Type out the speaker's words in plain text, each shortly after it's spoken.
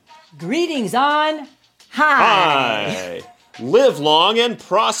Greetings on high. Hi. Live long and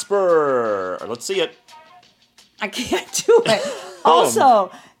prosper. Let's see it. I can't do it. Also,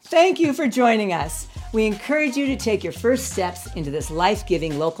 thank you for joining us. We encourage you to take your first steps into this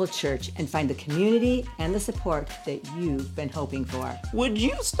life-giving local church and find the community and the support that you've been hoping for. Would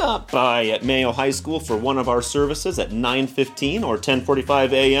you stop by at Mayo High School for one of our services at 9:15 or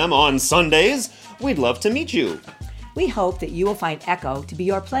 10:45 a.m. on Sundays? We'd love to meet you. We hope that you will find Echo to be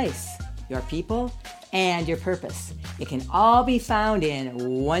your place, your people, and your purpose. It can all be found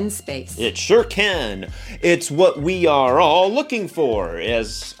in one space. It sure can. It's what we are all looking for.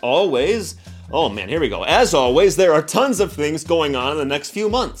 As always, here we go. As always, there are tons of things going on in the next few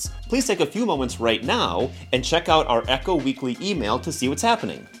months. Please take a few moments right now and check out our Echo Weekly email to see what's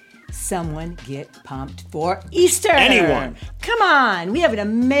happening. Someone get pumped for Easter. Anyone. Come on, we have an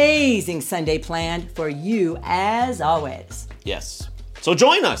amazing Sunday planned for you as always. Yes. So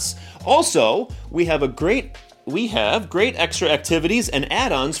join us. Also, we have great extra activities and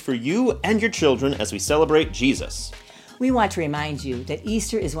add-ons for you and your children as we celebrate Jesus. We want to remind you that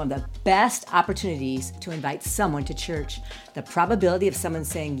Easter is one of the best opportunities to invite someone to church. The probability of someone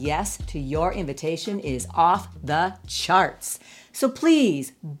saying yes to your invitation is off the charts. So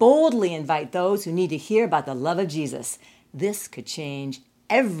please boldly invite those who need to hear about the love of Jesus. This could change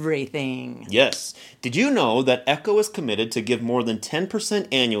everything. Yes. Did you know that Echo is committed to give more than 10%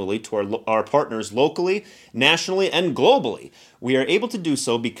 annually to our partners locally, nationally, and globally? We are able to do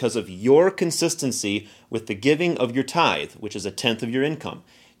so because of your consistency with the giving of your tithe, which is 1/10 of your income,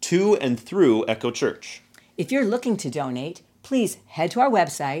 to and through Echo Church. If you're looking to donate, please head to our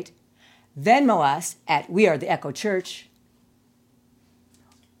website, Venmo us at We Are the Echo Church.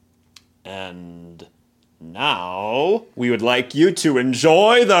 And now, we would like you to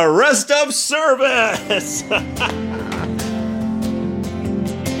enjoy the rest of service.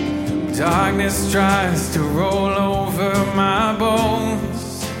 Darkness tries to roll over my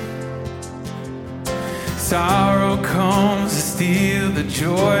bones. Sorrow comes to steal the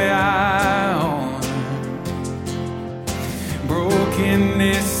joy I own.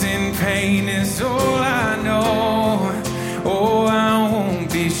 Brokenness and pain is all I know. Oh, I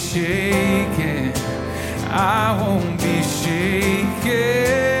won't be shaken. I won't be shaken.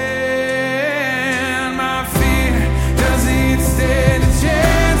 My fear doesn't stand a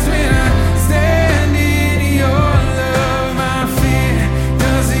chance when I stand in your love. My fear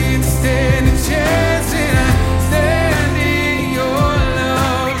doesn't stand a chance when I stand in your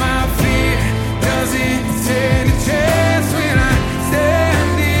love. My fear doesn't stand a chance when I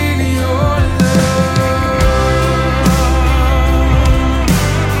stand in your love.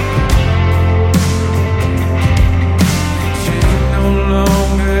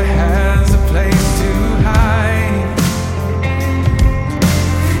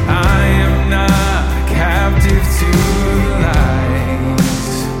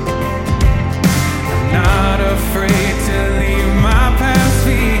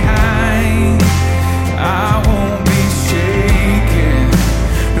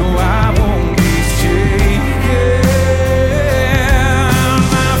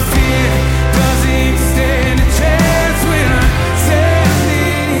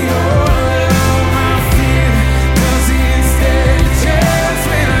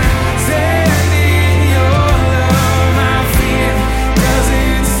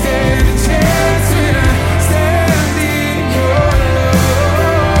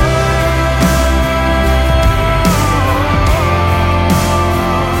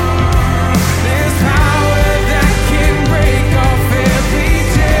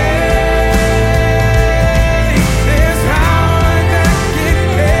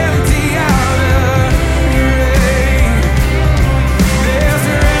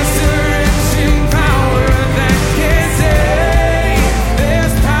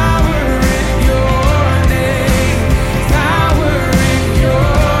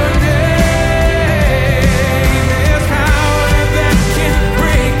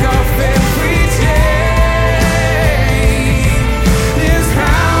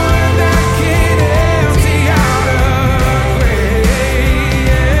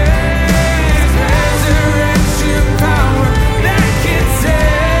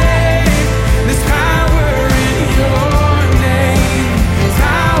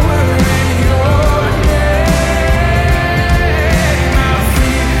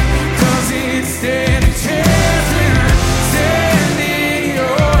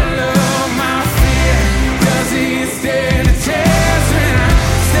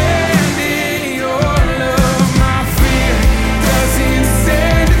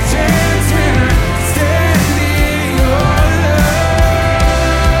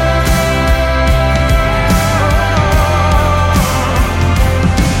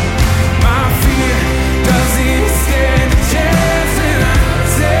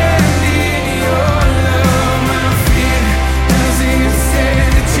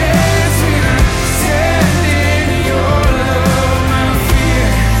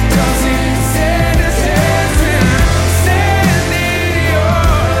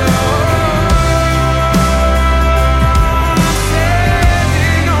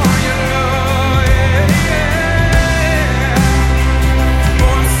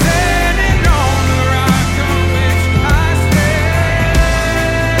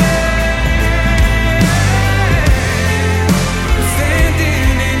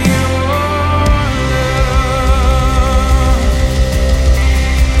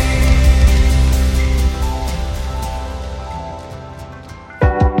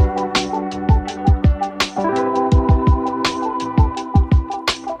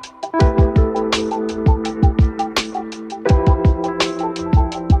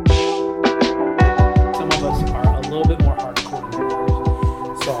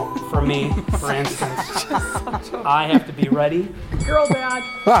 I have to be ready. Girl dad.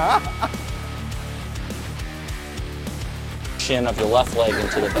 Shin of your left leg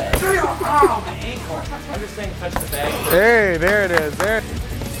into the bag. Oh, my ankle. I'm just saying touch the bag. Hey, there it is. There.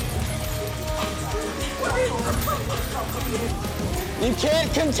 You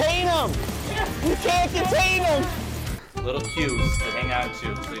can't contain them. You can't contain them. Little cues to hang on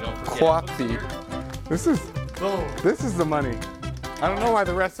to so you don't forget. Quality. This is the money. I don't know why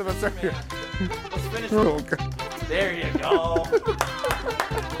the rest of us are here. Let's finish Oh, it. God. There you go.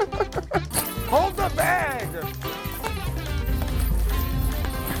 Hold the bag.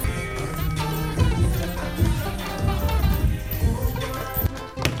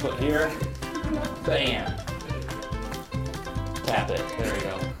 Put here. Bam. Tap it. There we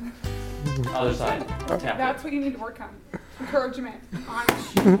go. Other side. Tap That's what you need to work on. Encouragement,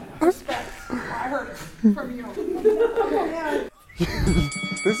 honesty, respect. I heard it from you.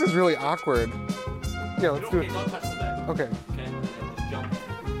 This is really awkward. Yeah, let's do it. Don't touch the bag. Okay. Okay. And just jump.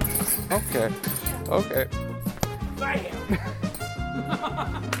 Okay. Okay. Bam.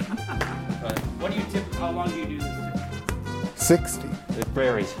 What do you tip? How long do you do this? 60. It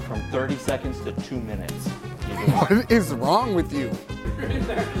varies from 30 seconds to 2 minutes. What is wrong with you?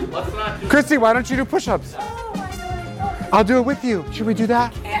 Let's not do Christy, why don't you do push-ups? I'll do it with you. Should we do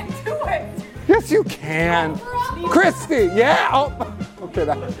that? Can't do it. Yes, you can. Christy, yeah. Oh, okay,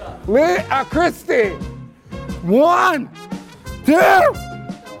 that. Christy. 1, 2.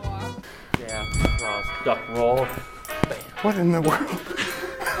 jab, cross, duck, roll. Bam. What in the world?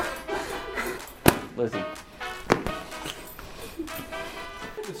 Lizzie.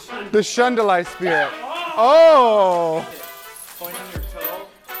 The Shundalai spirit. Oh. Pointing your toe.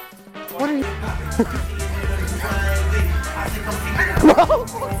 What are you?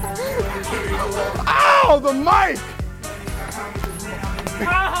 Ow, the mic!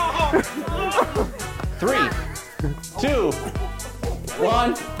 3, 2,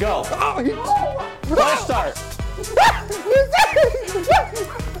 1, go. Fresh start.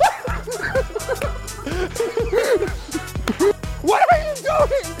 What are you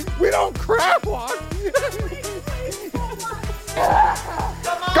doing? We don't crab walk.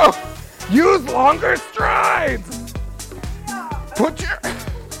 Go. Use longer strides. Put your.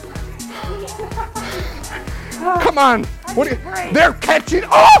 Come on. What are you... They're catching.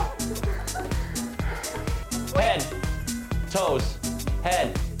 Oh! Head, toes,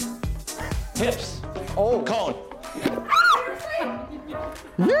 head, hips, Oh. cone.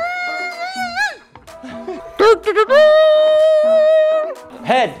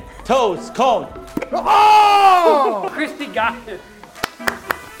 Head, toes, cone. Oh! Christy got it.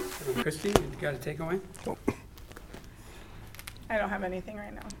 Christy, you got a takeaway? I don't have anything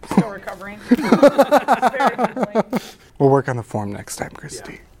right now. Still recovering. Very quickly. We'll work on the form next time,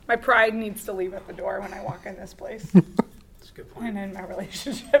 Christy. My pride needs to leave at the door when I walk in this place. That's a good point. And in my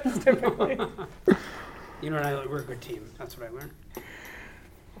relationships, typically. You know what? We're a good team. That's what I learned.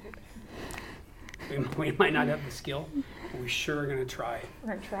 We might not have the skill, but we sure are going to try.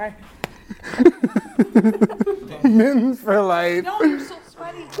 We're going to try. Men's for life. No, you're so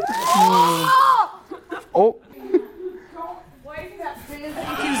sweaty. Oh.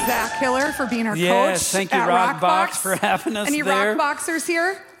 Thank you, Zach Hiller, for being our coach. Yes, thank you, at Rockbox, for having us Any there. Rockboxers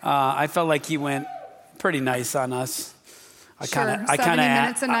here? I felt like he went pretty nice on us. Sure, 70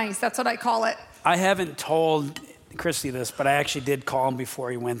 minutes of nice. That's what I call it. I haven't told Christy this, but I actually did call him before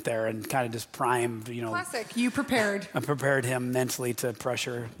he went there and kind of just primed, Classic. You prepared. I prepared him mentally to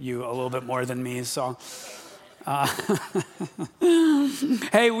pressure you a little bit more than me. So,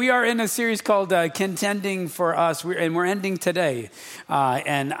 hey, we are in a series called Contending for Us, we're ending today.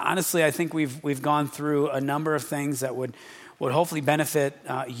 And honestly, I think we've gone through a number of things that would hopefully benefit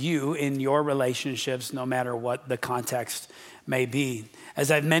you in your relationships, no matter what the context may be.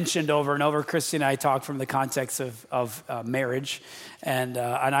 As I've mentioned over and over, Christy and I talk from the context of marriage, and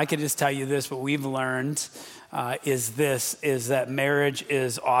I can just tell you this: what we've learned is that marriage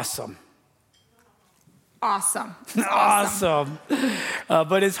is awesome. Awesome. Awesome.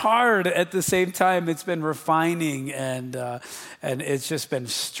 But it's hard at the same time. It's been refining and it's just been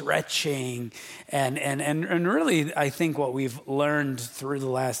stretching. And really, I think what we've learned through the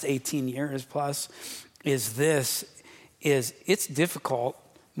last 18 years plus is it's difficult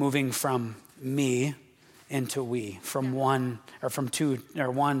moving from me into we, from one to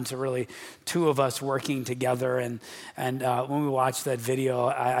really two of us working together. And when we watched that video,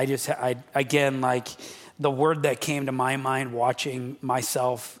 I again, like, the word that came to my mind watching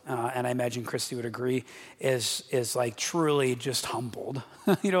myself, and I imagine Christy would agree, is like truly just humbled.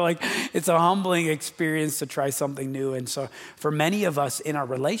 Like it's a humbling experience to try something new. And so for many of us in our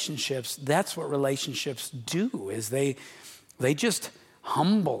relationships, that's what relationships do, is they just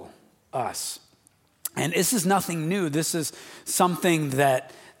humble us. And this is nothing new. This is something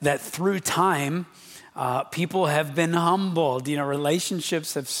that through time, people have been humbled.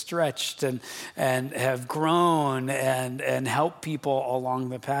 Relationships have stretched and have grown and helped people along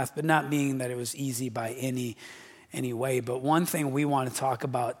the path, but not meaning that it was easy by any way. But one thing we want to talk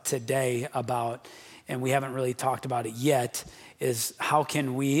about today and we haven't really talked about it yet, is how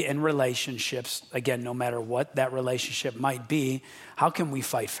can we in relationships, again, no matter what that relationship might be, how can we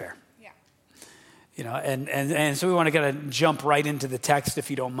fight fair? And so we want to kind of jump right into the text,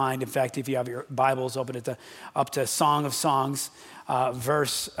 if you don't mind. In fact, if you have your Bibles, open it up to Song of Songs,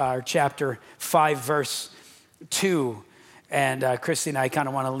 chapter 5, verse 2. And Christy and I kind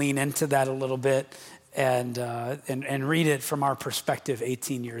of want to lean into that a little bit and read it from our perspective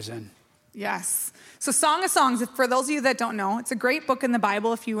 18 years in. Yes. So Song of Songs, for those of you that don't know, it's a great book in the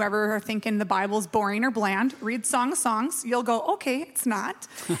Bible. If you ever are thinking the Bible's boring or bland, read Song of Songs. You'll go, okay, it's not.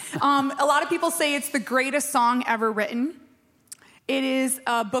 A lot of people say it's the greatest song ever written. It is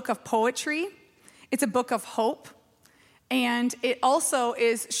a book of poetry. It's a book of hope. And it also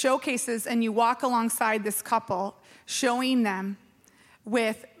showcases, and you walk alongside this couple, showing them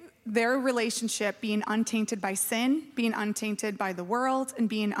with their relationship being untainted by sin, being untainted by the world, and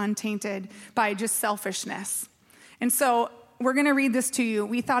being untainted by just selfishness. And so we're going to read this to you.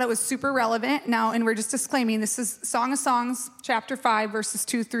 We thought it was super relevant now, and we're just disclaiming this is Song of Songs, chapter 5, verses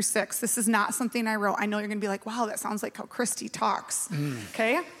 2 through 6. This is not something I wrote. I know you're going to be like, wow, that sounds like how Christy talks.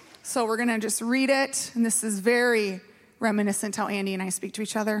 Okay? So we're going to just read it, and this is very reminiscent how Andy and I speak to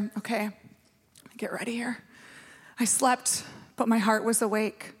each other. Okay? Get ready here. I slept, but my heart was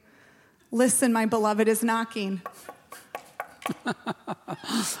awake. Listen, my beloved is knocking.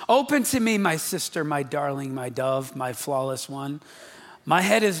 Open to me, my sister, my darling, my dove, my flawless one. My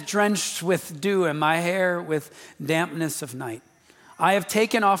head is drenched with dew and my hair with dampness of night. I have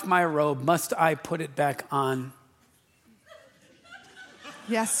taken off my robe. Must I put it back on?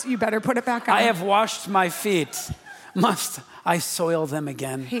 Yes, you better put it back on. I have washed my feet. Must I soil them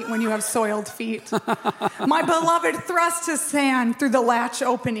again? I hate when you have soiled feet. My beloved thrust his hand through the latch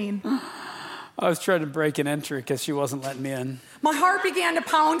opening. I was trying to break and enter because she wasn't letting me in. My heart began to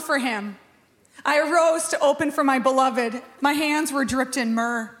pound for him. I arose to open for my beloved. My hands were dripped in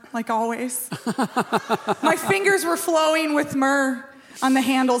myrrh, like always. My fingers were flowing with myrrh on the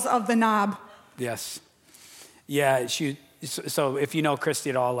handles of the knob. Yes. Yeah, so if you know Christy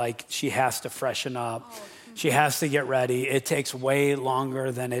at all, like she has to freshen up. She has to get ready. It takes way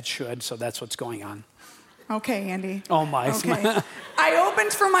longer than it should, so that's what's going on. Okay, Andy. Oh, my. Okay. I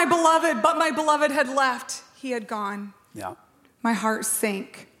opened for my beloved, but my beloved had left. He had gone. Yeah. My heart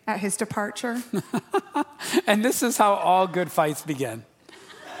sank at his departure. And this is how all good fights begin.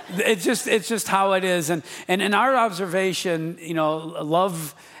 It's just how it is. And in our observation,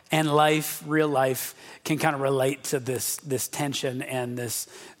 love and life, real life, can kind of relate to this tension and this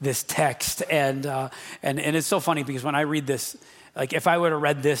text. And it's so funny because when I read this, like if I would have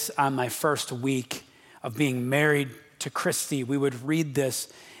read this on my first week of being married to Christy, we would read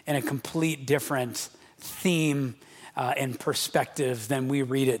this in a complete different theme and perspective than we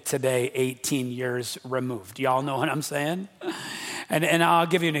read it today, 18 years removed. Y'all know what I'm saying? And I'll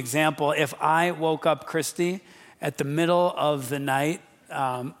give you an example. If I woke up Christy at the middle of the night,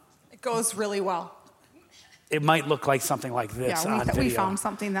 it goes really well. It might look like something like this on video. We found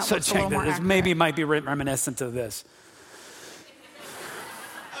something that looks a little more accurate. Maybe it might be reminiscent of this.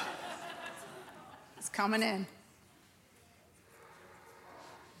 It's coming in.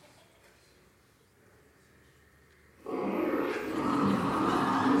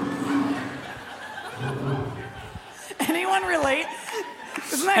 Anyone relate?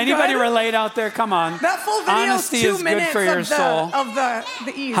 Isn't that Anybody good? relate out there? Come on. That full video Honesty is 2 is minutes good for your soul. Of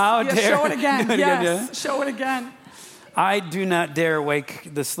the ease. How yes, dare show it again. do it yes, again, yeah. Show it again. I do not dare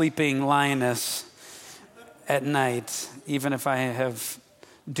wake the sleeping lioness at night, even if I have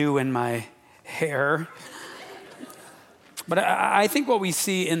dew in my hair. But I think what we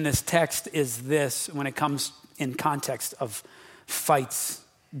see in this text is this, when it comes in context of fights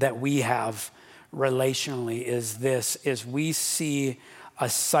that we have relationally, is we see a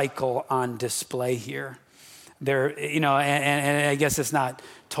cycle on display here. There, and I guess it's not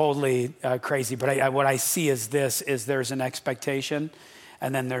totally crazy, but what I see is there's an expectation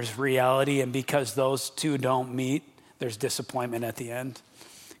and then there's reality. And because those two don't meet, there's disappointment at the end.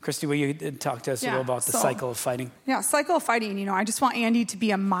 Christy, will you talk to us a little about the cycle of fighting? Yeah, cycle of fighting. I just want Andy to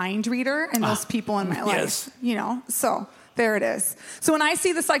be a mind reader and those people in my life. So there it is. So when I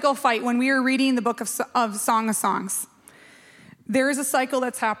see the cycle of fight, when we were reading the book of Song of Songs, there is a cycle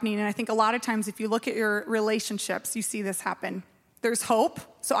that's happening. And I think a lot of times if you look at your relationships, you see this happen. There's hope.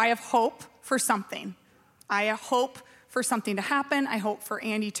 So I have hope for something. I have hope for something to happen. I hope for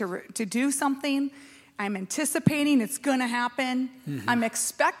Andy to do something. I'm anticipating it's going to happen. Mm-hmm. I'm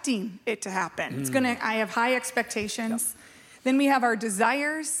expecting it to happen. I have high expectations. Yep. Then we have our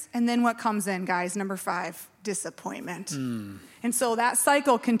desires. And then what comes in, guys? Number 5, disappointment. And so that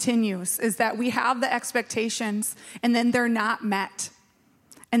cycle continues, is that we have the expectations and then they're not met.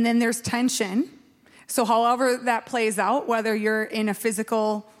 And then there's tension. So however that plays out, whether you're in a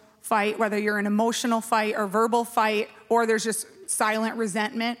physical fight, whether you're in an emotional fight or verbal fight, or there's just silent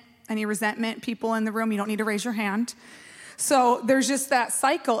resentment. Any resentment people in the room, you don't need to raise your hand. So there's just that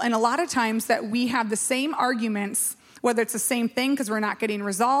cycle. And a lot of times that we have the same arguments, whether it's the same thing because we're not getting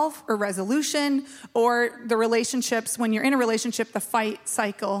resolve or resolution, or the relationships, when you're in a relationship, the fight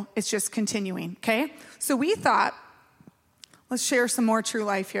cycle is just continuing, okay? So we thought, let's share some more true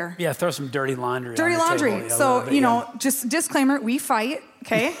life here. Yeah, throw some dirty laundry. Dirty laundry. So, just disclaimer, we fight,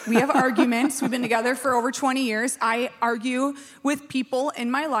 okay? We have arguments. We've been together for over 20 years. I argue with people in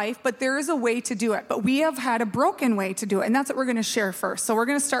my life, but there is a way to do it. But we have had a broken way to do it, and that's what we're going to share first. So we're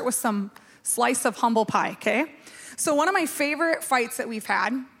going to start with some slice of humble pie, okay? So one of my favorite fights that we've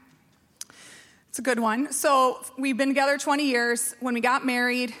had, it's a good one. So we've been together 20 years. When we got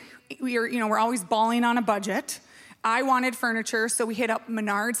married, we're always balling on a budget. I wanted furniture, so we hit up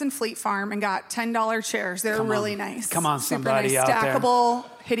Menards and Fleet Farm and got $10 chairs. They're really nice. Come on, somebody super nice, out there. Stackable,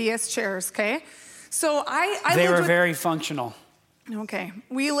 hideous chairs, okay? So they were very functional. Okay.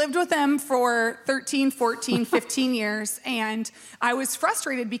 We lived with them for 13, 14, 15 years, and I was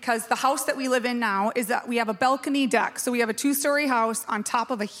frustrated because the house that we live in now is that we have a balcony deck. So we have a 2-story house on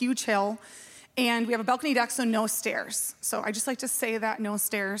top of a huge hill, and we have a balcony deck, so no stairs. So I just like to say that, no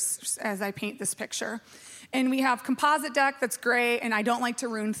stairs, as I paint this picture. And we have composite deck that's gray, and I don't like to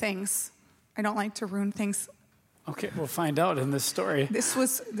ruin things. Okay, we'll find out in this story. This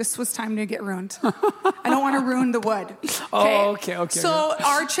was time to get ruined. I don't want to ruin the wood. Okay. So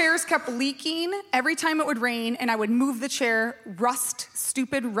our chairs kept leaking every time it would rain, and I would move the chair.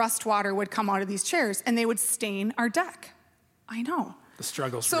 Stupid rust water would come out of these chairs, and they would stain our deck. I know. The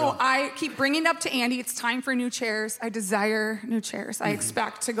struggle's so real. I keep bringing it up to Andy. It's time for new chairs. I desire new chairs. I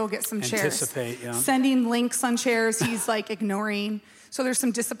expect to go get some chairs. Anticipate, yeah. Sending links on chairs. He's like ignoring. So there's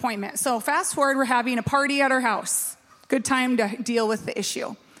some disappointment. So fast forward, we're having a party at our house. Good time to deal with the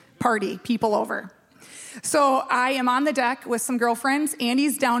issue. Party, people over. So I am on the deck with some girlfriends.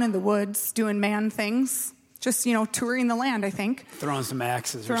 Andy's down in the woods doing man things. Just, touring the land, I think. Throwing some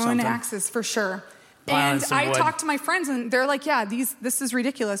axes or something. something. Throwing axes, for sure. And I talk to my friends, and they're like, yeah, this is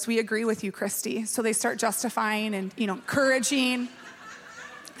ridiculous. We agree with you, Christy. So they start justifying and, encouraging.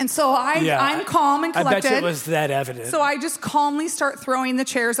 And so I'm calm and collected. I bet it was that evident. So I just calmly start throwing the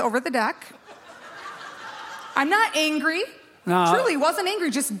chairs over the deck. I'm not angry. No. Truly wasn't angry,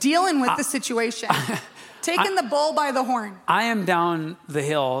 just dealing with the situation. Taking the bull by the horn. I am down the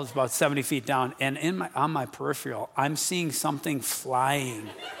hill, it's about 70 feet down, and on my peripheral, I'm seeing something flying.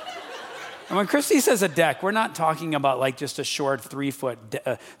 And when Christy says a deck, we're not talking about like just a short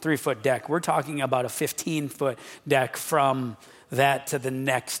 3-foot deck. We're talking about a 15-foot deck from that to the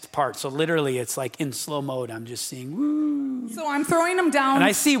next part. So literally, it's like in slow mode. I'm just seeing, woo. So I'm throwing them down. And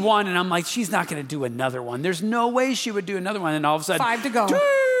I see one, and I'm like, she's not going to do another one. There's no way she would do another one. And all of a sudden, 5 to go.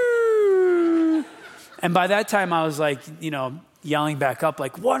 Doo! And by that time, I was like, yelling back up,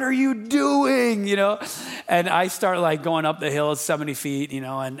 like, what are you doing? And I start like going up the hill at 70 feet,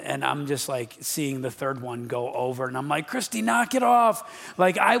 and I'm just like seeing the third one go over. And I'm like, Christy, knock it off.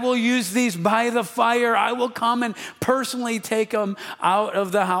 Like, I will use these by the fire. I will come and personally take them out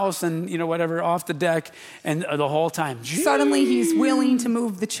of the house and, whatever, off the deck. And the whole time, suddenly he's willing to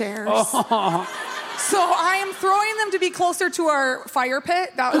move the chairs. Oh. So I am throwing them to be closer to our fire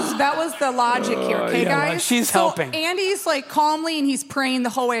pit. That was the logic here, okay, guys? She's helping. Andy's like calmly, and he's praying the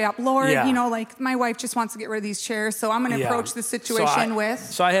whole way up. Lord, like my wife just wants to get rid of these chairs, so I'm going to approach the situation with.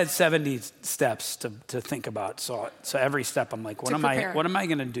 So I had 70 steps to think about. So every step, I'm like, what am I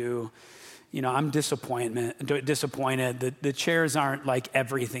going to do? I'm disappointed. The chairs aren't like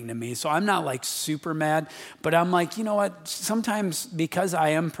everything to me. So I'm not like super mad, but I'm like, you know what? Sometimes because I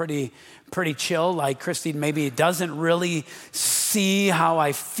am pretty chill, like Christy maybe doesn't really see how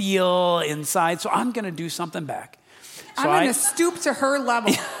I feel inside. So I'm going to do something back. So I'm going to stoop to her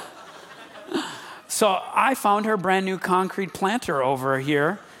level. So I found her brand new concrete planter over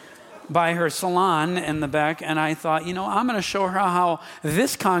here. by her salon in the back, and I thought, I'm going to show her how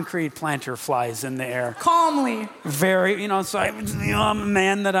this concrete planter flies in the air. Calmly. Very, so I'm a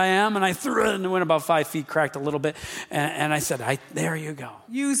man that I am, and I threw it, and it went about 5 feet, cracked a little bit, and I said, there you go.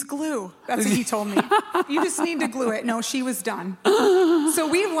 Use glue. That's what he told me. You just need to glue it. No, she was done. So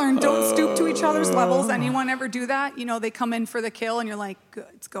we've learned, don't stoop to each other's levels. Anyone ever do that? They come in for the kill, and you're like, good,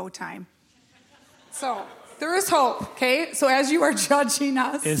 it's go time. So there is hope, okay? So as you are judging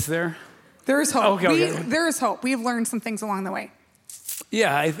us. Is there? There is hope. Okay. There is hope. We've learned some things along the way.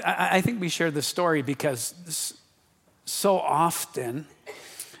 Yeah, I think we share this story because so often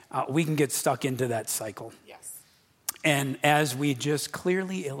we can get stuck into that cycle. Yes. And as we just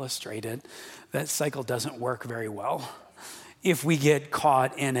clearly illustrated, that cycle doesn't work very well if we get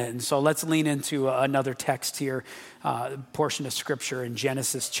caught in it. And so let's lean into another text here, portion of scripture in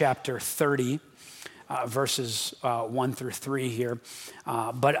Genesis chapter 30. Verses 1 through 3 here.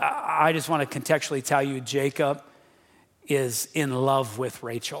 But I just want to contextually tell you, Jacob is in love with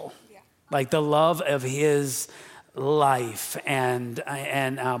Rachel. Yeah. Like the love of his life.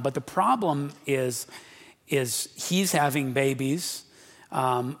 But the problem is he's having babies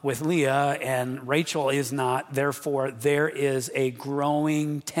with Leah and Rachel is not. Therefore, there is a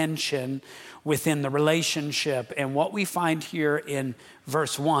growing tension within the relationship. And what we find here in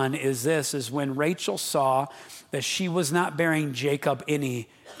verse 1 is when Rachel saw that she was not bearing Jacob any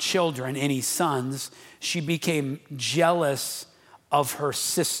children, any sons, she became jealous of her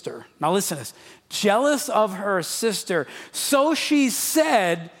sister. Now listen to this. Jealous of her sister. So she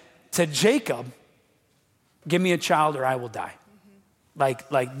said to Jacob, give me a child or I will die.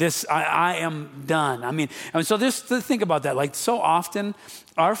 Like this, I am done. I mean, and so just to think about that, like so often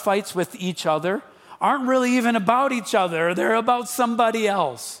our fights with each other aren't really even about each other. They're about somebody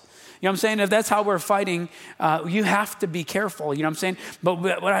else. You know what I'm saying? If that's how we're fighting, you have to be careful. You know what I'm saying? But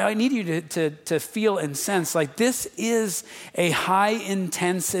what I need you to feel and sense, like this is a high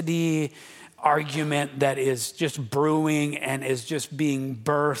intensity argument that is just brewing and is just being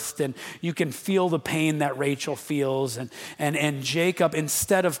birthed, and you can feel the pain that Rachel feels, and Jacob,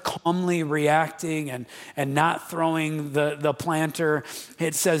 instead of calmly reacting and not throwing the planter,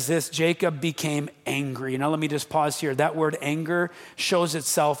 it says this: Jacob became angry. Now let me just pause here. That word anger shows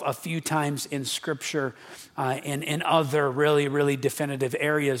itself a few times in scripture in other really, really definitive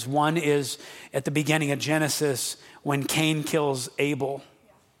areas. One is at the beginning of Genesis when Cain kills Abel.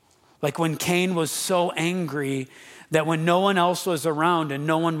 Like when Cain was so angry that when no one else was around and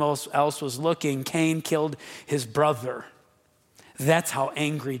no one else was looking, Cain killed his brother. That's how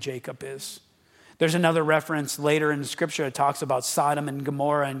angry Jacob is. There's another reference later in the scripture that talks about Sodom and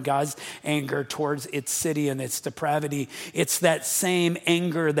Gomorrah and God's anger towards its city and its depravity. It's that same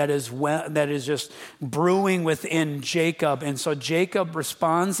anger that is just brewing within Jacob. And so Jacob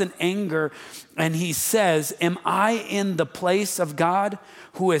responds in anger and he says, am I in the place of God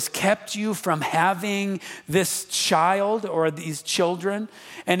who has kept you from having this child or these children?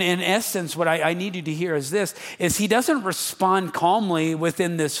 And in essence, what I need you to hear is this, is he doesn't respond calmly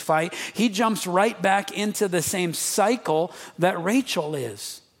within this fight. He jumps right back into the same cycle that Rachel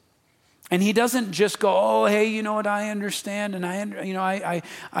is. And he doesn't just go, oh, hey, you know what, I understand, and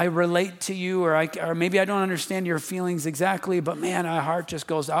I relate to you, or maybe I don't understand your feelings exactly, but man, our heart just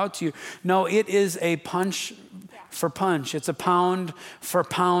goes out to you. No, it is a punch for punch. It's a pound for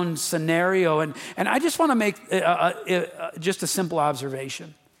pound scenario. And I just want to make just a simple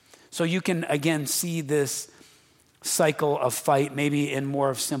observation. So you can, again, see this cycle of fight maybe in more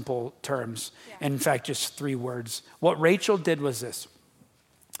of simple terms. Yeah. In fact, just 3 words. What Rachel did was this.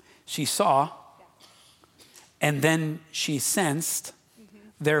 She saw, and then she sensed,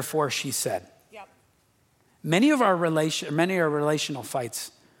 therefore she said. Yep. Many of our relational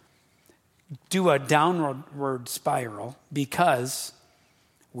fights do a downward spiral because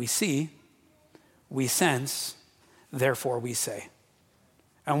we see, we sense, therefore we say.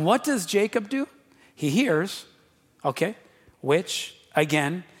 And what does Jacob do? He hears, okay, which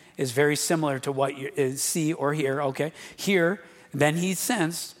again is very similar to what you see or hear, okay. Hear, then he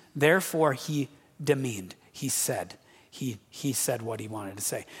sensed, therefore he demeaned, he said. He said what he wanted to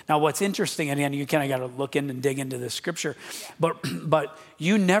say. Now, what's interesting, and again, you kind of got to look in and dig into the scripture, but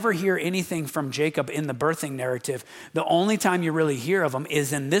you never hear anything from Jacob in the birthing narrative. The only time you really hear of him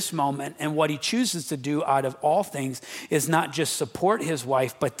is in this moment, and what he chooses to do out of all things is not just support his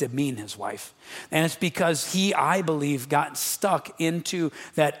wife, but demean his wife. And it's because he, I believe, got stuck into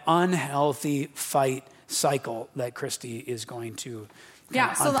that unhealthy fight cycle that Christy is going to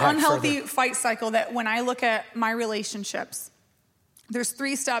so the unhealthy fight cycle that when I look at my relationships, there's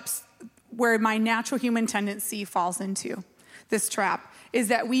 3 steps where my natural human tendency falls into. this trap, is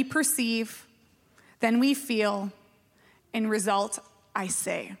that we perceive, then we feel, and result, I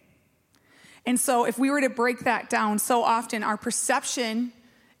say. And so if we were to break that down, so often our perception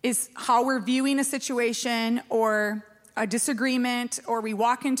is how we're viewing a situation or a disagreement, or we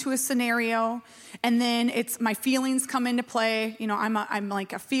walk into a scenario, and then it's my feelings come into play. You know, I'm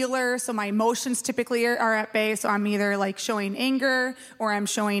like a feeler, so my emotions typically are at bay. So I'm either like showing anger, or I'm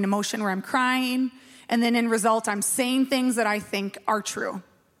showing emotion where I'm crying, and then in result, I'm saying things that I think are true.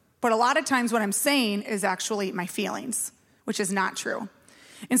 But a lot of times what I'm saying is actually my feelings, which is not true.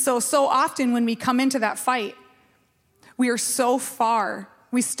 And so often when we come into that fight, we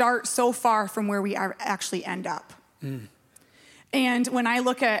start so far from where we actually end up. And when I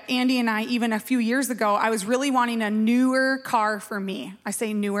look at Andy and I, even a few years ago, I was really wanting a newer car for me. I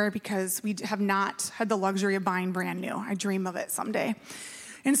say newer because we have not had the luxury of buying brand new. I dream of it someday.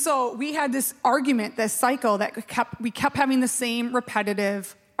 And so we had this argument, this cycle that we kept having the same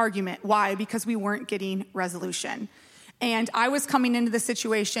repetitive argument. Why? Because we weren't getting resolution. And I was coming into the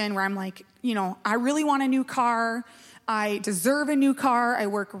situation where I'm like, you know, I really want a new car. I deserve a new car. I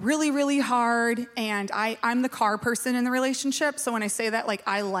work really, really hard, and I'm the car person in the relationship. So when I say that, like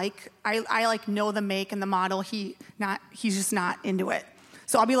I know the make and the model. He's just not into it.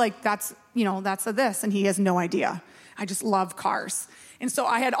 So I'll be like, that's a this, and he has no idea. I just love cars. And so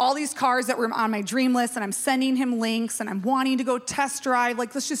I had all these cars that were on my dream list, and I'm sending him links, and I'm wanting to go test drive.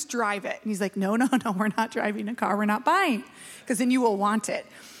 Like, let's just drive it. And he's like, no, we're not driving a car. We're not buying, because then you will want it.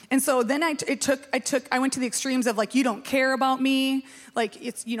 And so then I went to the extremes of like, you don't care about me. Like,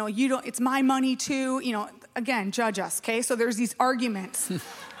 it's, it's my money too. Again, judge us, okay? So there's these arguments.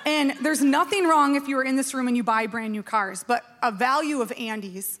 And there's nothing wrong if you were in this room and you buy brand new cars, but a value of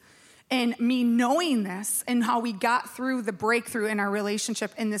Andy's and me knowing this and how we got through the breakthrough in our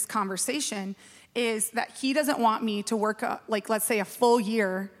relationship in this conversation is that he doesn't want me to work, let's say a full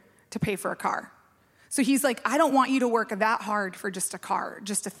year to pay for a car. So he's like, I don't want you to work that hard for just a car,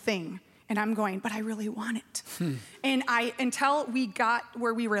 just a thing. And I'm going, but I really want it. And until we got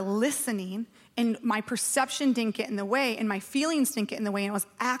where we were listening and my perception didn't get in the way and my feelings didn't get in the way, and I was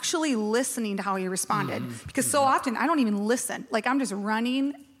actually listening to how he responded. Because so often I don't even listen. Like I'm just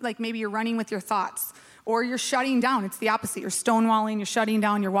running, like maybe you're running with your thoughts or you're shutting down. It's the opposite. You're stonewalling, you're shutting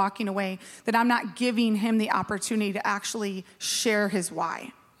down, you're walking away. That I'm not giving him the opportunity to actually share his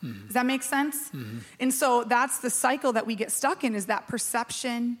why. Does that make sense? And so that's the cycle that we get stuck in, is that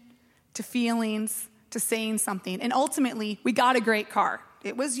perception to feelings to saying something. And ultimately, we got a great car.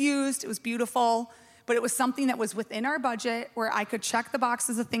 It was used, it was beautiful, but it was something that was within our budget where I could check the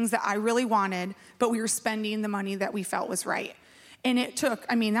boxes of things that I really wanted, but we were spending the money that we felt was right. And it took,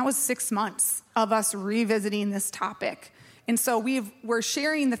 that was 6 months of us revisiting this topic. And so we're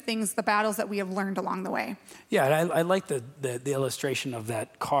sharing the battles that we have learned along the way. Yeah, I like the illustration of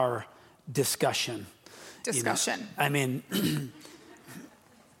that car discussion. Discussion.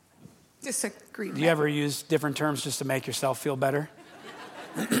 Disagreement. Do you ever use different terms just to make yourself feel better?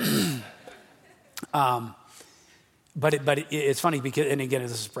 But it's funny because, and again,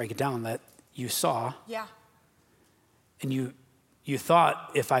 let's just break it down, that you saw. Yeah. And you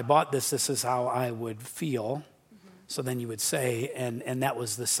thought, if I bought this is how I would feel. So then you would say, and that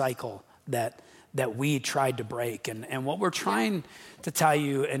was the cycle that we tried to break. And what we're trying to tell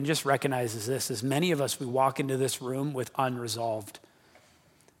you, and just recognize is this, is many of us, we walk into this room with unresolved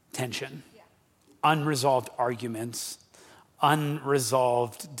tension, unresolved arguments,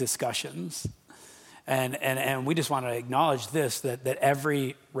 unresolved discussions. And we just want to acknowledge this, that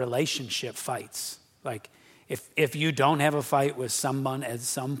every relationship fights. Like, if you don't have a fight with someone at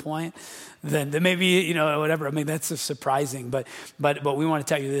some point, then maybe, whatever. That's just surprising. But we want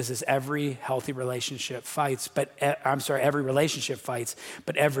to tell you this, is every healthy relationship fights, every relationship fights,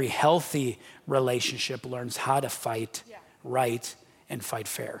 but every healthy relationship learns how to fight right and fight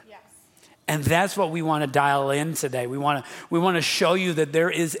fair. Yes. And that's what we want to dial in today. We want to show you that there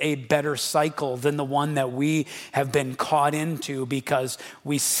is a better cycle than the one that we have been caught into, because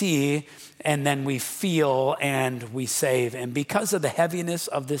we see and then we feel and we save. And because of the heaviness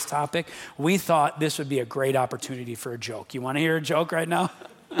of this topic, we thought this would be a great opportunity for a joke. You want to hear a joke right now?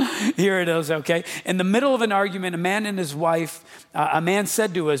 Here it is, okay? In the middle of an argument, a man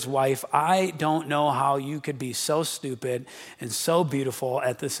said to his wife, I don't know how you could be so stupid and so beautiful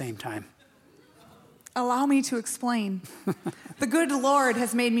at the same time. Allow me to explain. The good Lord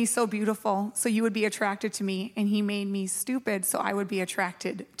has made me so beautiful, so you would be attracted to me, and he made me stupid, so I would be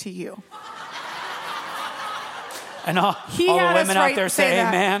attracted to you. And all the women out there say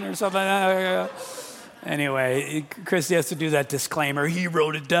amen or something. Anyway, Christy has to do that disclaimer. He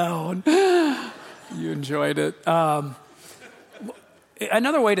wrote it down. You enjoyed it.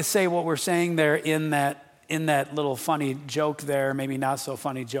 another way to say what we're saying there in that little funny joke there, maybe not so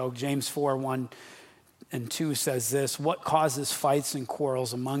funny joke, James 4:1-2 says this: what causes fights and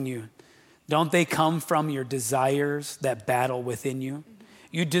quarrels among you? Don't they come from your desires that battle within you?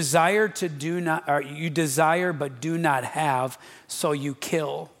 You desire but do not have, so you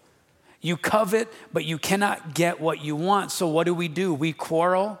kill. You covet, but you cannot get what you want. So what do? We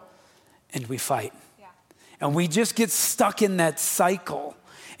quarrel and we fight. Yeah. And we just get stuck in that cycle.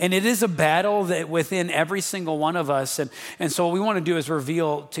 And it is a battle that within every single one of us. And so what we want to do is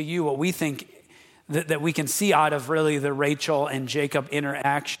reveal to you what we think that we can see out of really the Rachel and Jacob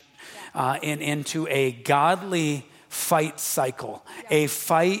interaction into a godly fight cycle, a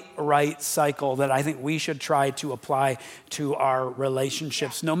fight right cycle that I think we should try to apply to our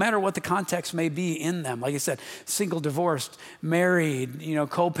relationships, no matter what the context may be in them. Like I said, single, divorced, married,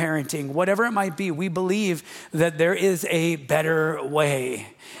 co-parenting, whatever it might be, we believe that there is a better way.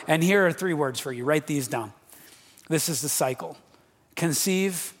 And here are 3 words for you. Write these down. This is the cycle: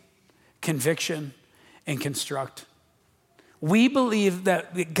 conceive, conviction, and construct. We believe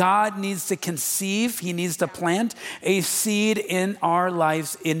that God needs to conceive, he needs to plant a seed in our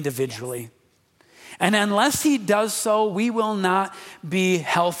lives individually. And unless he does so, we will not be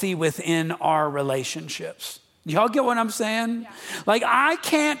healthy within our relationships. Y'all get what I'm saying? Yeah. Like, I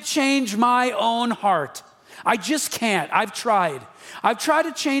can't change my own heart. I just can't. I've tried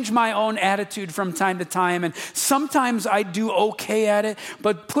to change my own attitude from time to time, and sometimes I do okay at it,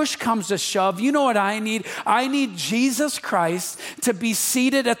 but push comes to shove. You know what I need? I need Jesus Christ to be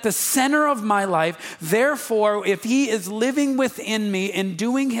seated at the center of my life. Therefore, if he is living within me and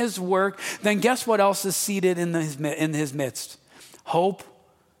doing his work, then guess what else is seated in his midst? Hope,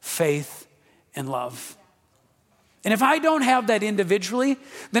 faith, and love. And if I don't have that individually,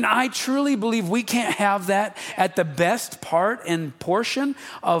 then I truly believe we can't have that at the best part and portion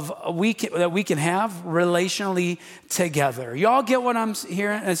of that we can have relationally together. Y'all get what I'm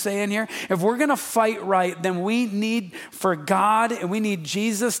saying here? If we're going to fight right, then we need for God and we need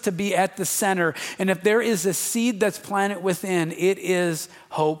Jesus to be at the center. And if there is a seed that's planted within, it is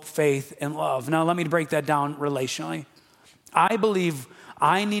hope, faith, and love. Now, let me break that down relationally. I believe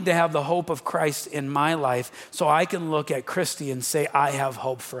I need to have the hope of Christ in my life so I can look at Christy and say, I have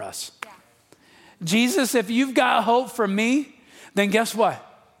hope for us. Yeah. Jesus, if you've got hope for me, then guess what?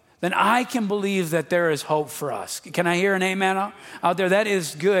 Then I can believe that there is hope for us. Can I hear an amen out there? That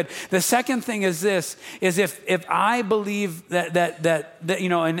is good. The second thing is this, is if I believe that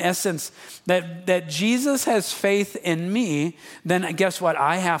in essence, that Jesus has faith in me, then guess what?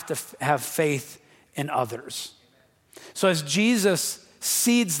 I have to have faith in others. So as Jesus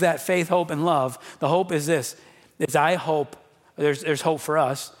seeds that faith, hope, and love, the hope is this, is I hope, there's hope for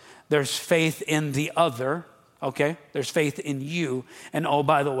us, there's faith in the other, okay? There's faith in you. And oh,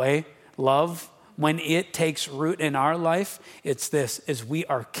 by the way, love, when it takes root in our life, it's this, is we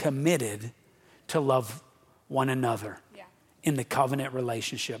are committed to love one another in the covenant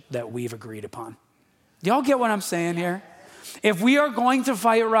relationship that we've agreed upon. Do y'all get what I'm saying here? If we are going to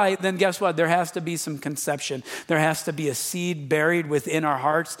fight right, then guess what? There has to be some conception. There has to be a seed buried within our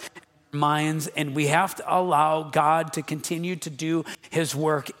hearts, minds, and we have to allow God to continue to do his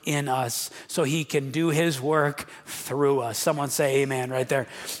work in us so he can do his work through us. Someone say amen right there.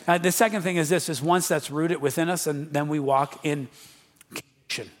 The second thing is this, is once that's rooted within us, and then we walk in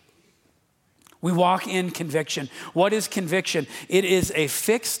conviction. We walk in conviction. What is conviction? It is a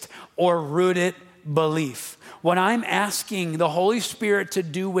fixed or rooted belief. What I'm asking the Holy Spirit to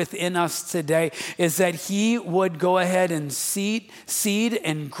do within us today is that he would go ahead and seed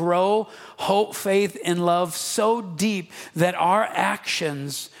and grow hope, faith, and love so deep that our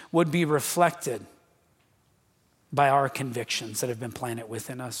actions would be reflected by our convictions that have been planted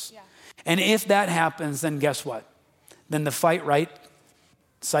within us. Yeah. And if that happens, then guess what? Then the fight right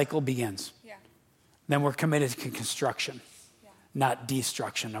cycle begins. Yeah. Then we're committed to construction, not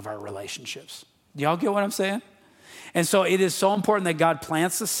destruction of our relationships. Do y'all get what I'm saying? And so it is so important that God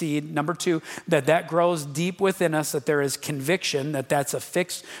plants the seed. Number 2, that grows deep within us, that there is conviction, that's a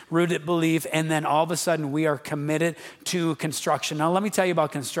fixed, rooted belief. And then all of a sudden we are committed to construction. Now let me tell you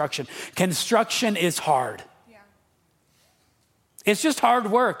about construction. Construction is hard. It's just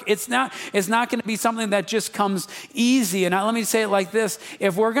hard work. It's not going to be something that just comes easy. And let me say it like this.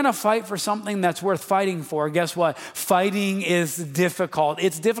 If we're going to fight for something that's worth fighting for, guess what? Fighting is difficult.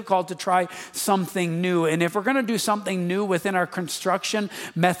 It's difficult to try something new. And if we're going to do something new within our construction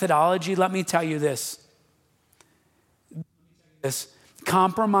methodology, let me tell you this.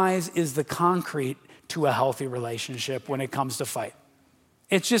 Compromise is the concrete to a healthy relationship when it comes to fight.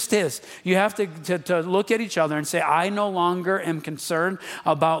 It's just his. You have to look at each other and say, I no longer am concerned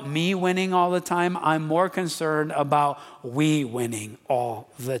about me winning all the time. I'm more concerned about we winning all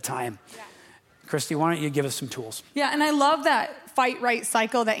the time. Yeah. Christy, why don't you give us some tools? Yeah, and I love that fight right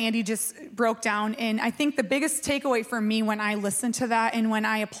cycle that Andy just broke down. And I think the biggest takeaway for me when I listen to that and when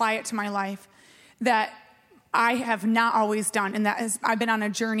I apply it to my life that I have not always done, and that is I've been on a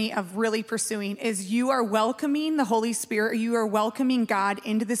journey of really pursuing, is you are welcoming the Holy Spirit, you are welcoming God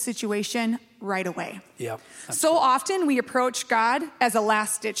into the situation right away. Yep. So often we approach God as a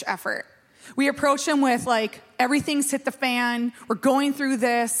last-ditch effort. We approach him with like, everything's hit the fan, we're going through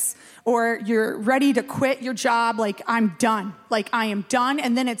this, or you're ready to quit your job, like, I'm done. Like, I am done,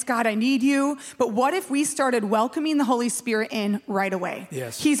 and then it's, God, I need you. But what if we started welcoming the Holy Spirit in right away?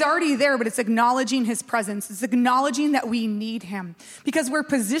 Yes. He's already there, but it's acknowledging his presence. It's acknowledging that we need him. Because we're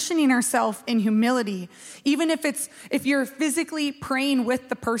positioning ourselves in humility. Even if you're physically praying with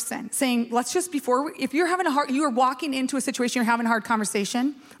the person, saying, if you're having you are walking into a situation, you're having a hard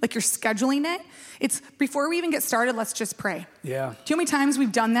conversation, like you're scheduling it, it's before we even get started, let's just pray. Yeah. Do you know how many times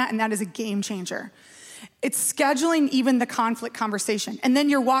we've done that, and that is a game changer? It's scheduling even the conflict conversation. And then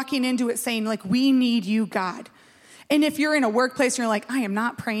you're walking into it saying, like, we need you, God. And if you're in a workplace and you're like, I am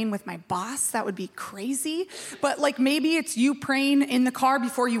not praying with my boss, that would be crazy. But like maybe it's you praying in the car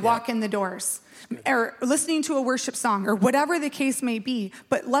before you walk in the doors. Or listening to a worship song, or whatever the case may be.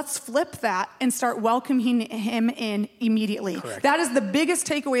 But let's flip that and start welcoming him in immediately. Correct. That is the biggest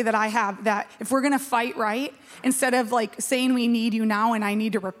takeaway that I have, that if we're going to fight right, instead of like saying we need you now and I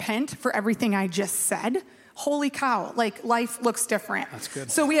need to repent for everything I just said, holy cow, like life looks different. That's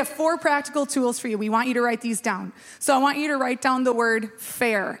good. So we have 4 practical tools for you. We want you to write these down. So I want you to write down the word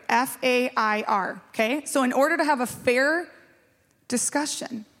fair, F-A-I-R, okay? So in order to have a fair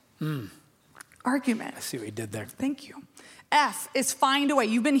discussion, argument. I see what you did there. Thank you. F is find a way.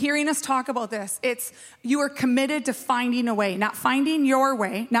 You've been hearing us talk about this. It's you are committed to finding a way, not finding your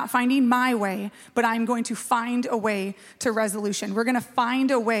way, not finding my way, but I'm going to find a way to resolution. We're going to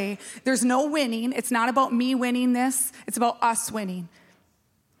find a way. There's no winning. It's not about me winning this. It's about us winning.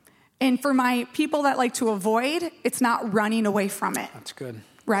 And for my people that like to avoid, it's not running away from it. That's good.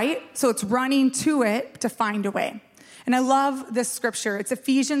 Right? So it's running to it to find a way. And I love this scripture. It's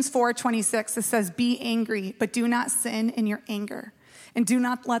Ephesians 4:26. It says, be angry, but do not sin in your anger. And do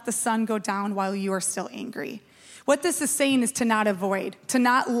not let the sun go down while you are still angry. What this is saying is to not avoid, to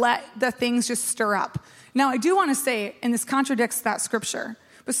not let the things just stir up. Now, I do want to say, and this contradicts that scripture,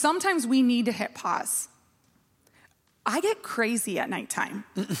 but sometimes we need to hit pause. I get crazy at nighttime.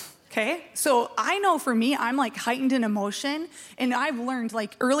 Okay, so I know for me, I'm like heightened in emotion, and I've learned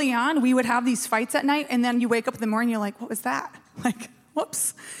like early on, we would have these fights at night, and then you wake up in the morning, you're like, what was that? Like,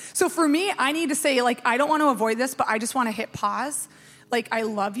 whoops. So for me, I need to say like, I don't want to avoid this, but I just want to hit pause. Like, I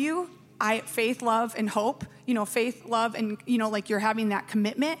love you. Faith, love, and hope, faith, love, and, like you're having that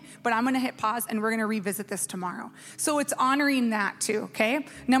commitment, but I'm going to hit pause and we're going to revisit this tomorrow. So it's honoring that too, okay?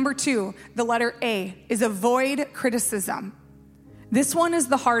 Number 2, the letter A is avoid criticism. This one is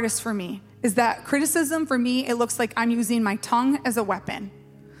the hardest for me, is that criticism for me, it looks like I'm using my tongue as a weapon.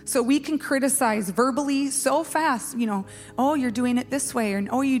 So we can criticize verbally so fast, oh, you're doing it this way, and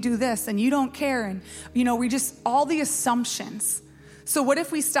oh, you do this, and you don't care, and, we just, all the assumptions. So what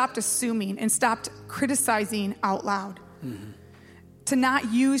if we stopped assuming and stopped criticizing out loud? Mm-hmm. To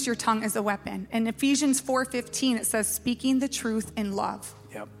not use your tongue as a weapon. In Ephesians 4:15, it says, speaking the truth in love.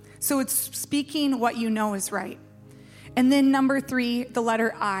 Yep. So it's speaking what you know is right. And then number 3, the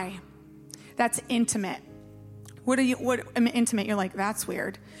letter I. That's intimate. What intimate? You're like, that's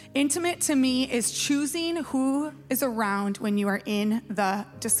weird. Intimate to me is choosing who is around when you are in the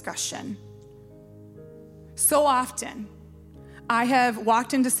discussion. So often, I have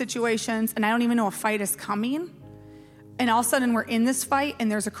walked into situations and I don't even know a fight is coming. And all of a sudden we're in this fight and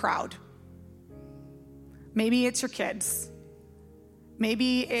there's a crowd. Maybe it's your kids.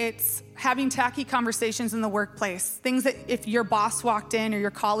 Maybe it's having tacky conversations in the workplace. Things that if your boss walked in or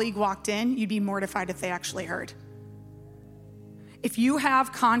your colleague walked in, you'd be mortified if they actually heard. If you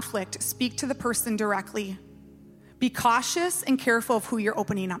have conflict, speak to the person directly. Be cautious and careful of who you're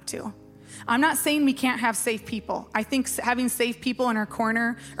opening up to. I'm not saying we can't have safe people. I think having safe people in our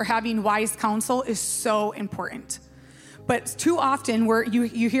corner or having wise counsel is so important. But too often,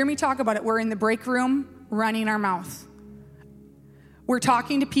 you hear me talk about it, we're in the break room running our mouth. We're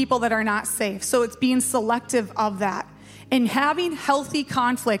talking to people that are not safe. So it's being selective of that. And having healthy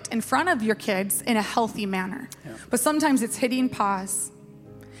conflict in front of your kids in a healthy manner. Yeah. But sometimes it's hitting pause.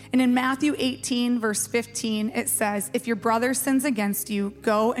 And in Matthew 18, verse 15, it says, if your brother sins against you,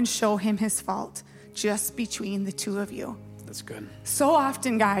 go and show him his fault, just between the two of you. That's good. So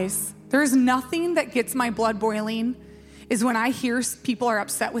often, guys, there's nothing that gets my blood boiling is when I hear people are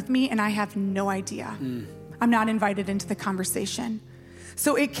upset with me and I have no idea. I'm not invited into the conversation.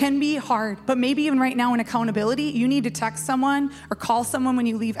 So it can be hard, but maybe even right now in accountability, you need to text someone or call someone when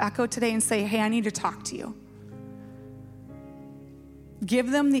you leave Echo today and say, hey, I need to talk to you.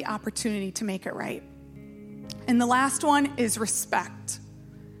 Give them the opportunity to make it right. And the last one is respect.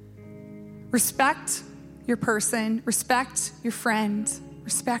 Respect your person, respect your friend,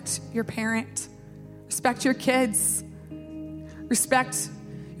 respect your parent, respect your kids, respect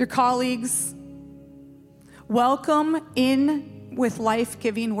your colleagues. Welcome in with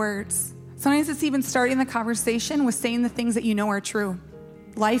life-giving words. Sometimes it's even starting the conversation with saying the things that you know are true.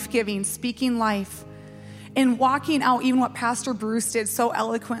 Life-giving, speaking life. And walking out, even what Pastor Bruce did so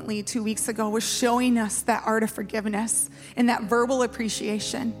eloquently 2 weeks ago was showing us that art of forgiveness and that verbal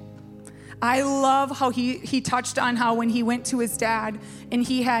appreciation. I love how he touched on how when he went to his dad and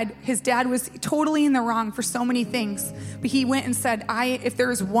his dad was totally in the wrong for so many things, but he went and said, if there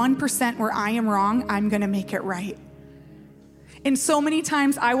is 1% where I am wrong, I'm going to make it right. And so many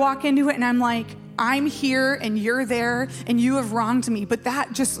times I walk into it and I'm like, I'm here and you're there and you have wronged me. But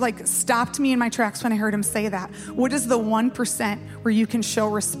that just stopped me in my tracks when I heard him say that. What is the 1% where you can show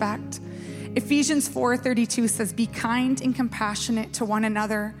respect? Ephesians 4:32 says, be kind and compassionate to one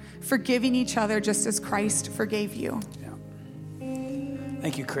another, forgiving each other just as Christ forgave you. Yeah.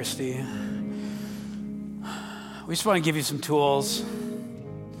 Thank you, Christy. We just want to give you some tools.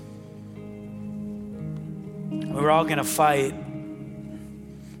 We're all going to fight.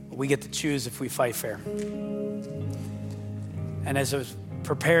 We get to choose if we fight fair. And as I was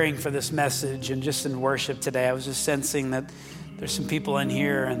preparing for this message and just in worship today, I was just sensing that there's some people in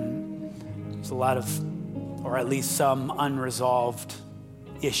here and there's a lot of, or at least some unresolved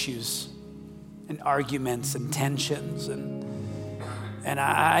issues and arguments and tensions. And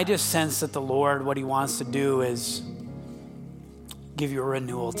I just sense that the Lord, what he wants to do is give you a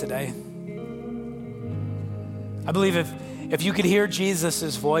renewal today. I believe if you could hear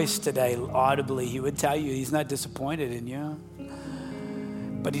Jesus' voice today audibly, he would tell you he's not disappointed in you,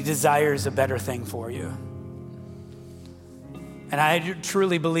 but he desires a better thing for you. And I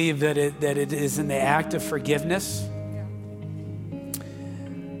truly believe that it is in the act of forgiveness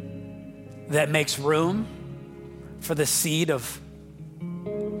that makes room for the seed of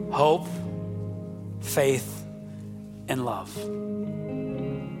hope, faith, and love.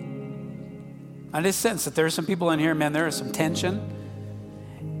 I just sense that there are some people in here, man, there is some tension.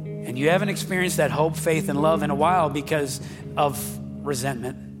 And you haven't experienced that hope, faith, and love in a while because of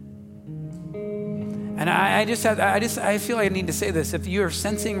resentment. And I feel like I need to say this. If you're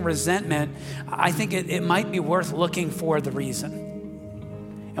sensing resentment, I think it might be worth looking for the reason.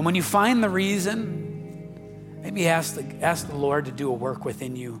 And when you find the reason, maybe ask the Lord to do a work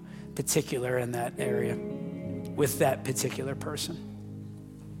within you, particular in that area, with that particular person.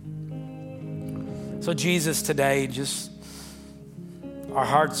 So Jesus, today, just our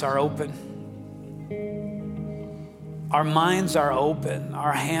hearts are open. Our minds are open.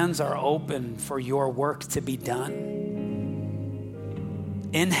 Our hands are open for your work to be done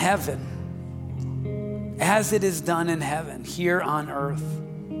in heaven, as it is done in heaven, here on earth.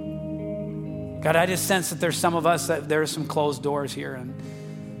 God, I just sense that there's some of us that there are some closed doors here and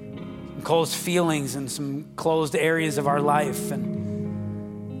some closed feelings and some closed areas of our life. And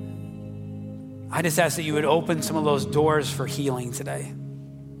I just ask that you would open some of those doors for healing today.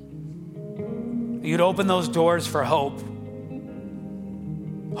 You'd open those doors for hope.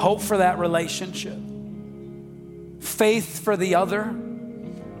 Hope for that relationship. Faith for the other.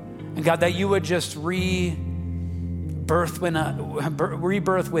 And God, that you would just rebirth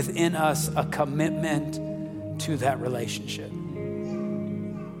within us a commitment to that relationship.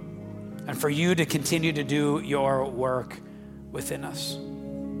 And for you to continue to do your work within us.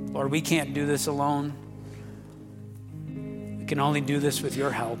 Lord, we can't do this alone. We can only do this with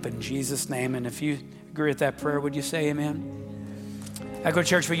your help in Jesus' name. And if you agree with that prayer, would you say amen? Echo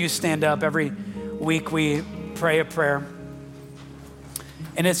Church, will you stand up? Every week we pray a prayer.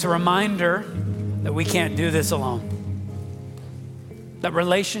 And it's a reminder that we can't do this alone. That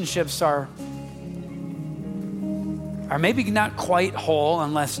relationships are maybe not quite whole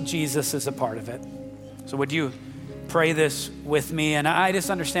unless Jesus is a part of it. So would you pray this with me? And I just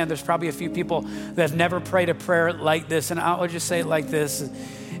understand there's probably a few people that have never prayed a prayer like this. And I would just say it like this,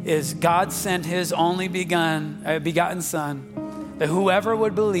 is God sent his only begotten son, that whoever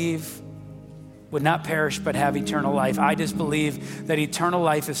would believe would not perish but have eternal life. I just believe that eternal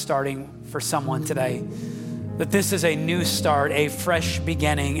life is starting for someone today. That this is a new start, a fresh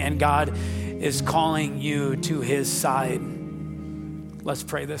beginning, and God is calling you to his side. Let's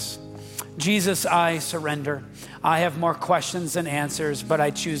pray this. Jesus, I surrender. I have more questions than answers, but I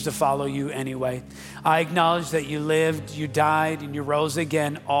choose to follow you anyway. I acknowledge that you lived, you died, and you rose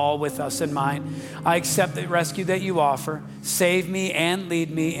again, all with us in mind. I accept the rescue that you offer. Save me and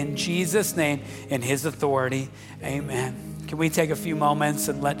lead me in Jesus' name, in his authority. Amen. Can we take a few moments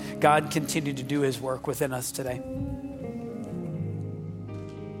and let God continue to do his work within us today?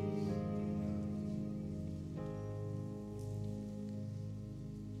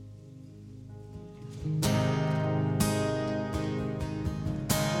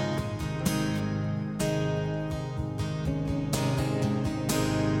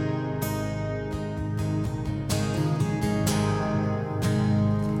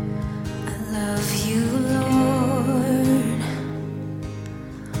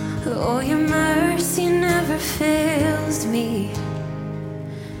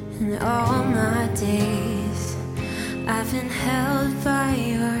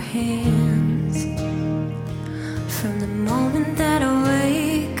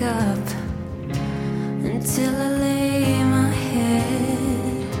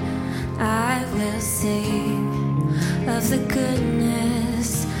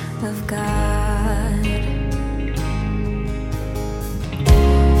 Of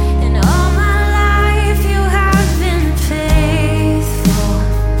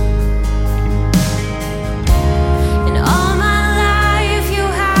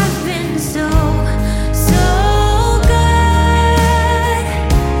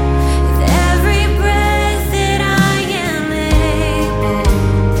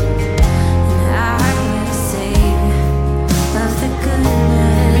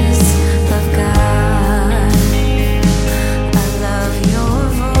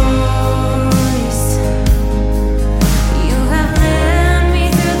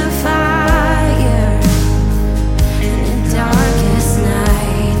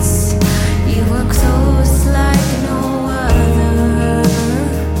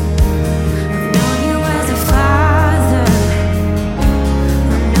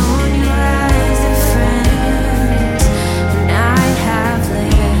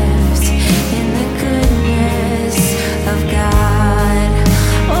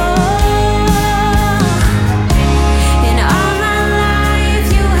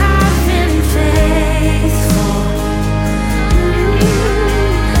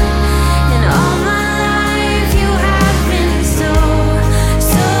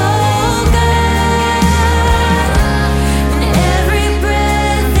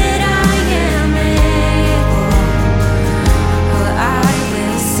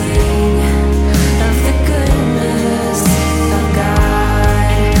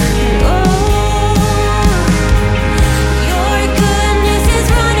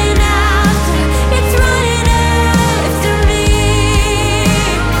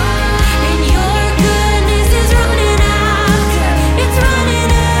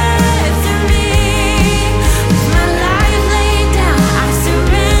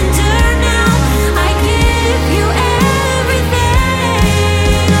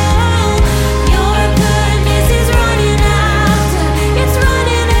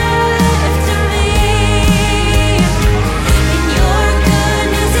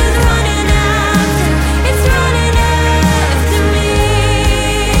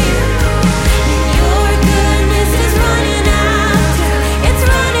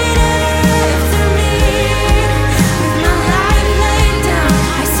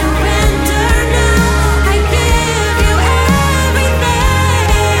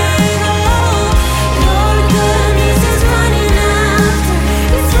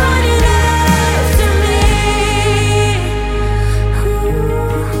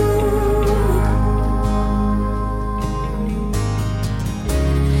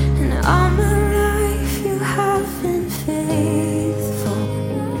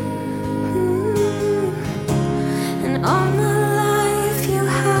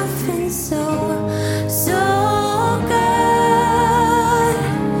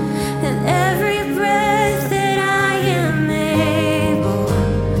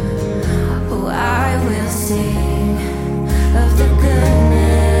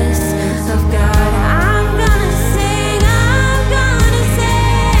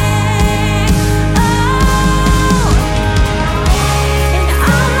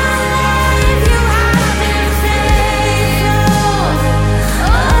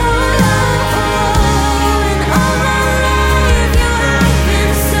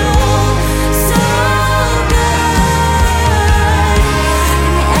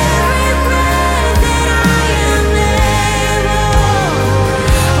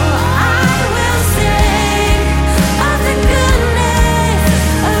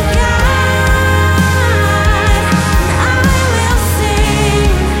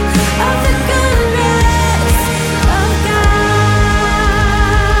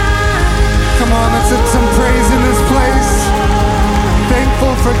Come on, let's lift some praise in this place.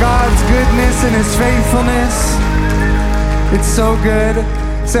 Thankful for God's goodness and his faithfulness. It's so good.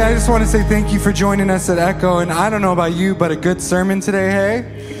 I just want to say thank you for joining us at Echo. And I don't know about you, but a good sermon today,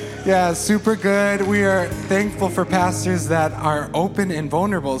 hey? Yeah, super good. We are thankful for pastors that are open and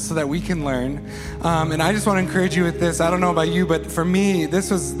vulnerable so that we can learn. And I just want to encourage you with this. I don't know about you, but for me,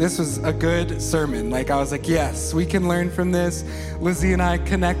 this was a good sermon. Like, I was like, yes, we can learn from this. Lizzie and I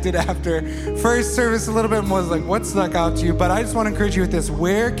connected after first service a little bit and was like, what stuck out to you? But I just want to encourage you with this.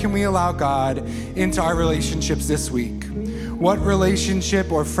 Where can we allow God into our relationships this week? What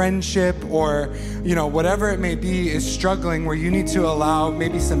relationship or friendship or, whatever it may be is struggling where you need to allow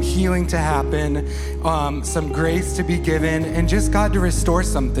maybe some healing to happen, some grace to be given, and just God to restore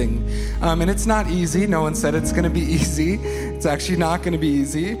something. And it's not easy. No one said it's going to be easy. It's actually not going to be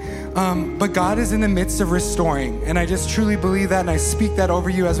easy. But God is in the midst of restoring. And I just truly believe that, and I speak that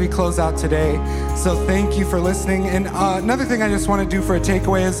over you as we close out today. So thank you for listening. And another thing I just want to do for a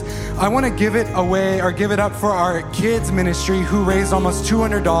takeaway is I want to give it away or give it up for our kids ministry who raised almost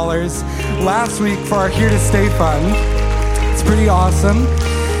 $200 last week for our Here to Stay Fund. It's pretty awesome.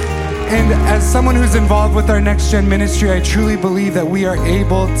 And as someone who's involved with our Next Gen ministry, I truly believe that we are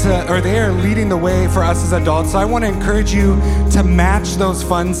able to, or they are leading the way for us as adults. So I want to encourage you to match those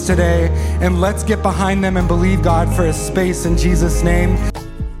funds today, and let's get behind them and believe God for a space in Jesus' name.